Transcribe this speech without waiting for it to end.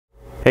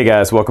Hey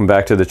guys, welcome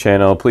back to the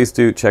channel. Please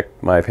do check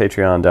my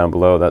Patreon down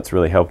below. That's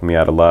really helping me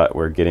out a lot.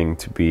 We're getting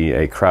to be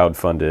a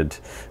crowd-funded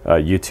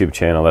YouTube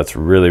channel. That's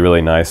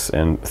really nice,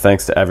 and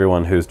thanks to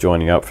everyone who's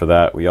joining up for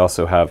that. We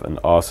also have an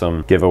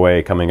awesome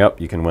giveaway coming up.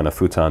 You can win a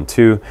futon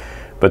too.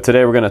 But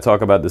today we're going to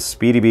talk about the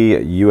Speedy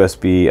Bee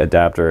USB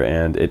adapter,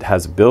 and it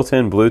has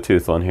built-in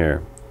Bluetooth on here.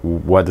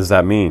 What does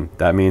that mean?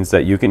 That means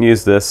that you can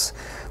use this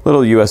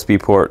little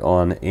USB port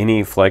on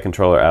any flight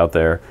controller out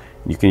there.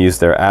 You can use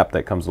their app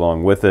that comes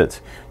along with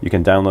it. You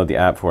can download the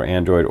app for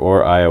Android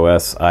or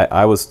iOS.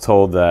 I was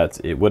told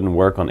that it wouldn't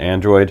work on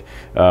Android,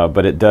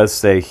 but it does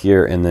say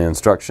here in the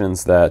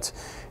instructions that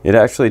it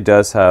actually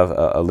does have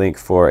a link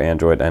for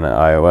Android and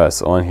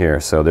iOS on here.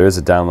 So there is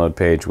a download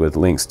page with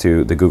links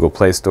to the Google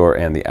Play Store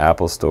and the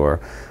Apple Store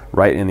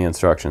right in the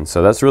instructions.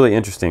 So that's really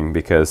interesting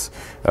because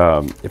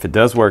if it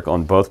does work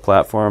on both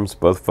platforms,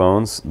 both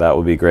phones, that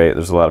would be great.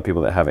 There's a lot of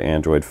people that have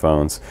Android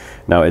phones.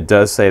 Now it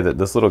does say that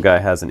this little guy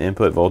has an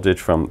input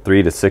voltage from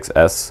 3 to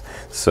 6S.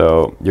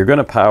 So you're going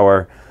to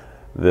power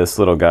this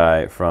little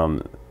guy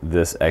from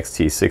this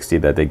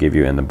XT60 that they give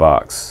you in the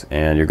box.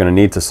 And you're going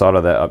to need to solder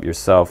that up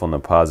yourself on the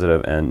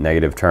positive and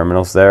negative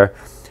terminals there.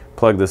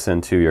 Plug this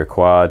into your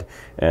quad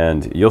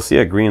and you'll see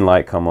a green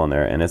light come on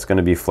there, and it's going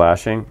to be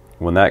flashing.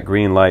 When that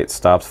green light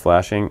stops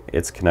flashing,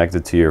 it's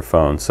connected to your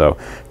phone. So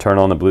turn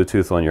on the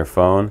Bluetooth on your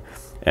phone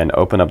and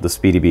open up the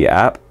Speedy Bee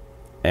app,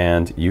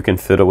 and you can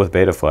fiddle with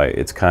Betaflight.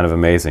 It's kind of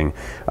amazing.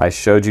 I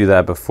showed you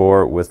that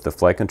before with the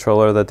flight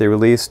controller that they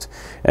released,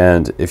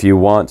 and if you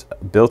want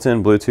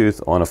built-in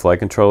Bluetooth on a flight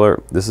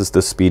controller, this is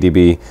the Speedy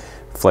Bee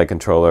flight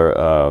controller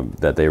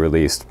that they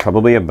released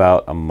probably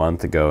about a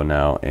month ago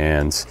now,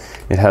 and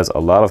it has a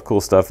lot of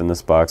cool stuff in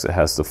this box. It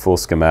has the full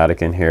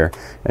schematic in here,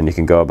 and you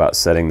can go about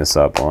setting this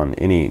up on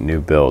any new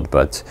build.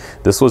 But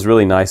this was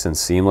really nice and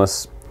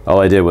seamless.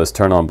 All I did was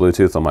turn on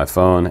Bluetooth on my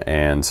phone,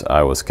 and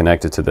I was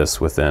connected to this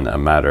within a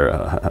matter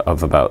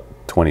of about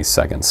 20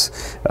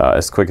 seconds,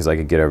 as quick as I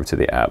could get over to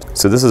the app.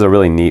 So this is a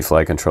really neat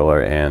flight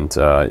controller, and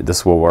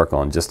this will work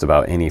on just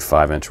about any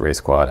 5-inch race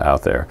quad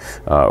out there,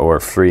 or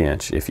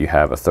 3-inch if you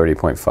have a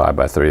 30.5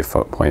 by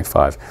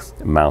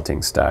 30.5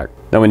 mounting stack.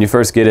 Now when you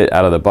first get it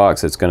out of the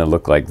box, it's going to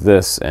look like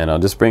this, and I'll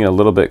just bring it a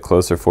little bit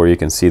closer for you. You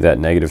can see that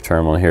negative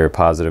terminal here,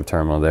 positive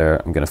terminal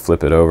there. I'm going to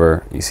flip it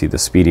over. You see the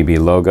Speedy Bee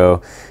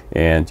logo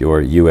and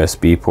your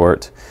USB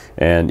port,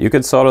 and you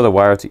could solder the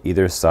wire to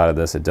either side of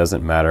this. It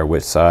doesn't matter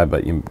which side,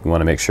 but you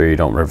want to make sure you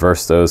don't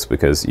reverse those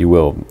because you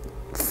will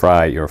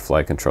fry your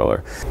flight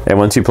controller. And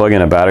once you plug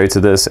in a battery to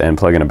this and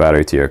plug in a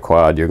battery to your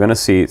quad, you're going to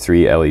see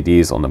 3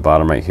 LEDs on the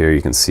bottom right here.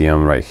 You can see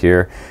them right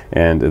here,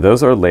 and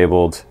those are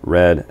labeled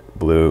red,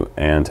 blue,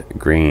 and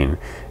green.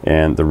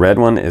 And the red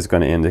one is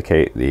going to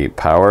indicate the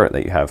power,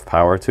 that you have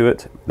power to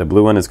it. The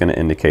blue one is going to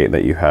indicate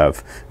that you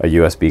have a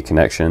USB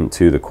connection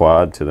to the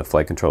quad, to the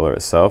flight controller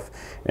itself.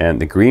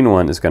 And the green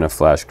one is going to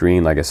flash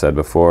green, like I said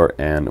before.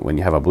 And when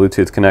you have a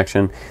Bluetooth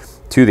connection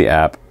to the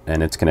app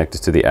and it's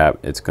connected to the app,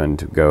 it's going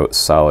to go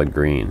solid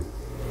green.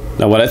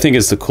 Now what I think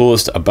is the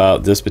coolest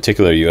about this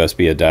particular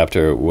USB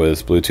adapter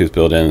with Bluetooth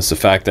built in is the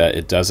fact that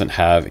it doesn't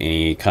have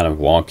any kind of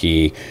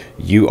wonky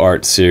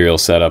UART serial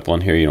setup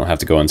on here. You don't have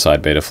to go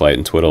inside Betaflight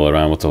and twiddle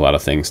around with a lot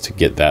of things to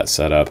get that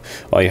set up.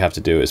 All you have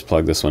to do is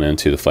plug this one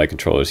into the flight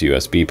controller's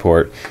USB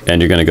port, and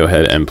you're going to go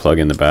ahead and plug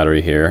in the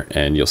battery here,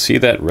 and you'll see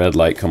that red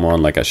light come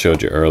on like I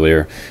showed you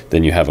earlier.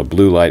 Then you have a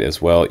blue light as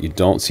well. You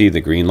don't see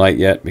the green light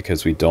yet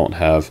because we don't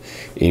have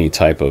any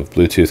type of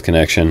Bluetooth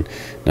connection.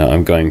 Now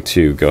I'm going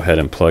to go ahead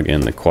and plug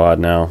in the quad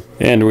now,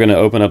 and we're going to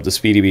open up the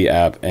Speedy Bee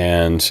app,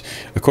 and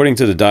according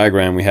to the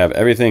diagram we have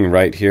everything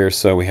right here.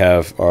 So we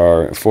have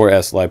our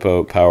 4S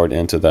LiPo powered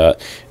into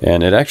that,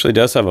 and it actually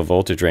does have a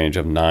voltage range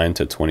of 9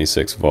 to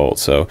 26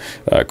 volts, so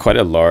quite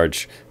a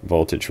large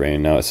voltage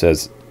range. Now it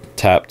says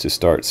tap to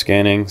start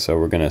scanning, so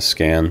we're going to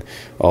scan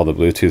all the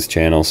Bluetooth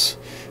channels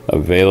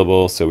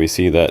available. So we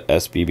see that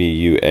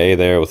SBBUA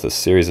there with a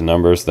series of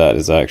numbers. That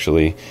is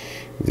actually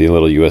the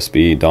little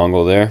USB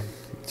dongle there.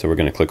 So we're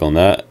going to click on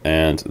that,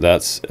 and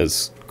that's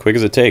as quick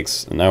as it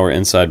takes. And now we're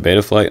inside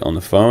Betaflight on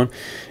the phone.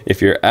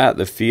 If you're at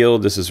the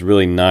field, this is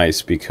really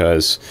nice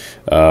because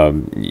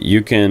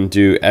you can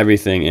do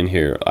everything in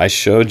here. I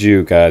showed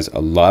you guys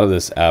a lot of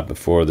this app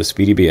before. The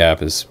Speedy Bee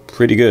app is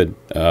pretty good.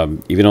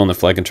 Even on the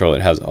flight controller,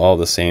 it has all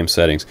the same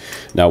settings.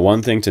 Now,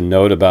 one thing to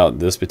note about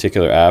this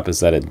particular app is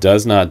that it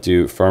does not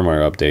do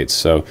firmware updates.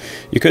 So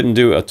you couldn't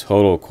do a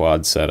total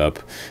quad setup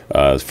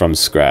from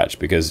scratch,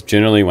 because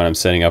generally when I'm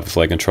setting up a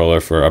flight controller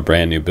for a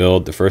brand new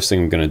build, the first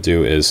thing I'm going to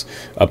do is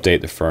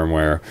update the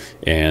firmware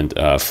and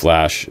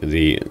flash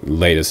the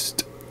latest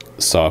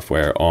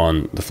software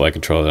on the flight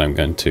controller that I'm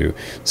going to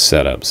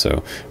set up.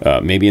 So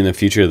maybe in the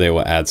future they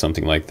will add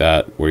something like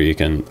that where you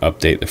can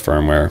update the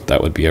firmware.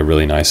 That would be a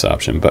really nice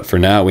option. But for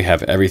now we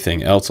have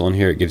everything else on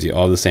here. It gives you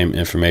all the same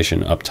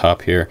information up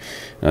top here.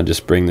 And I'll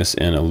just bring this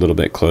in a little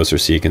bit closer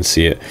so you can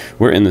see it.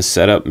 We're in the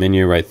setup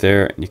menu right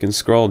there, and you can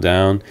scroll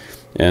down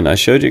And I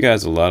showed you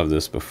guys a lot of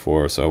this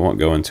before, so I won't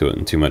go into it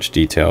in too much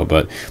detail,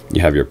 but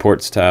you have your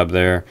ports tab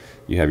there,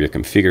 you have your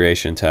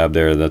configuration tab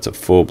there. That's a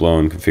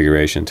full-blown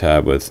configuration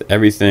tab with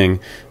everything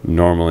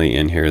normally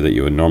in here that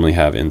you would normally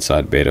have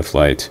inside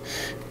Betaflight.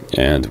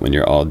 And when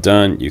you're all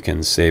done, you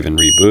can save and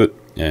reboot.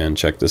 And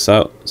check this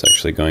out. It's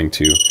actually going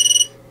to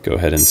go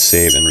ahead and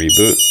save and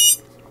reboot.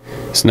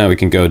 So now we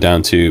can go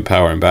down to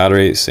power and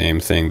battery. Same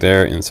thing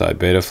there inside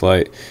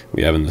Betaflight.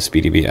 We have in the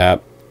Speedy Bee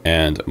app.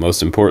 And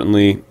most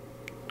importantly,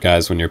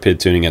 guys, when you're PID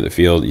tuning at the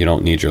field, you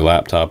don't need your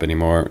laptop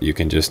anymore. You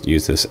can just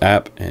use this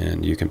app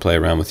and you can play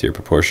around with your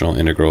proportional,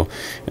 integral,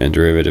 and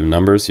derivative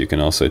numbers. You can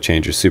also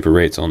change your super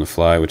rates on the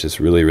fly, which is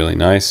really, really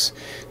nice.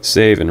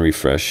 Save and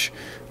refresh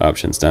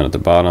options down at the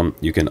bottom.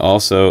 You can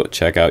also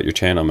check out your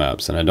channel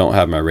maps, and I don't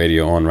have my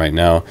radio on right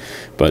now,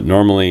 but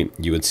normally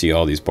you would see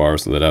all these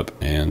bars lit up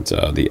and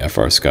the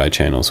Frsky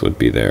channels would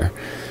be there.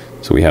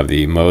 So we have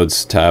the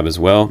modes tab as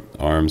well,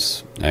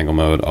 arms, angle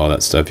mode, all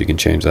that stuff. You can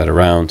change that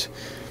around.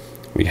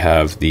 We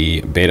have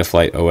the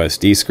Betaflight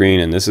OSD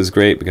screen, and this is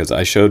great because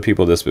I showed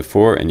people this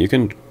before, and you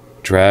can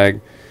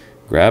grab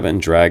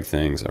and drag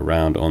things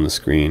around on the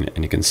screen,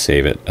 and you can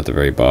save it at the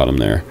very bottom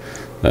there.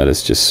 That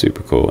is just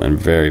super cool and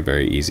very,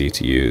 very easy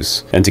to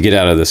use. And to get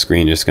out of the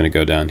screen, you're just going to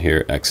go down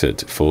here,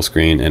 exit full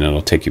screen, and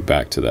it'll take you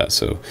back to that.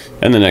 So,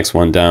 and the next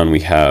one down, we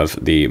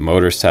have the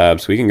motors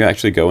tabs. We can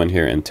actually go in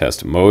here and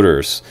test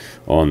motors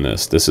on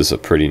this. This is a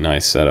pretty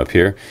nice setup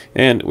here.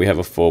 And we have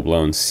a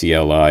full-blown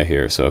CLI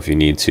here. So if you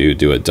need to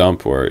do a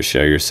dump or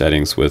share your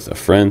settings with a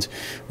friend,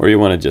 or you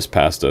want to just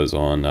pass those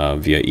on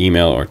via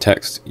email or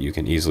text, you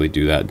can easily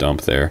do that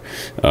dump there.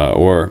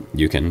 Or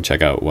you can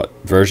check out what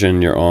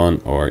version you're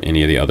on or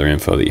any of the other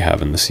info that you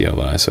have in the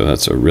CLI. So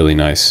that's a really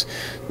nice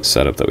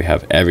setup that we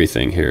have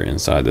everything here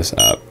inside this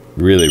app.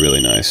 Really,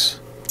 really nice.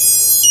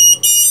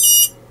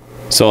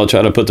 So I'll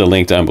try to put the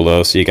link down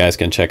below so you guys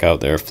can check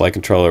out their flight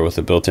controller with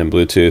a built-in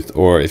Bluetooth,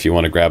 or if you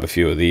want to grab a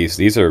few of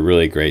these are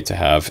really great to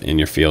have in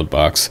your field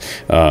box.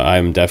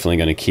 I'm definitely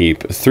going to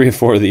keep 3 or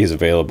 4 of these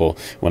available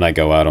when I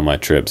go out on my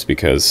trips,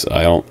 because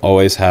I don't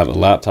always have a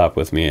laptop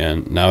with me,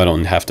 and now I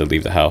don't have to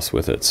leave the house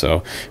with it.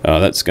 So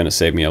that's going to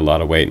save me a lot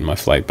of weight in my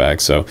flight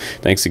bag. So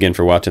thanks again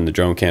for watching the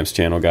Drone Camps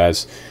channel,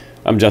 guys.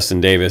 I'm Justin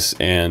Davis,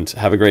 and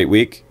have a great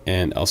week,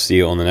 and I'll see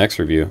you on the next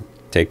review.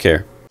 Take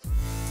care.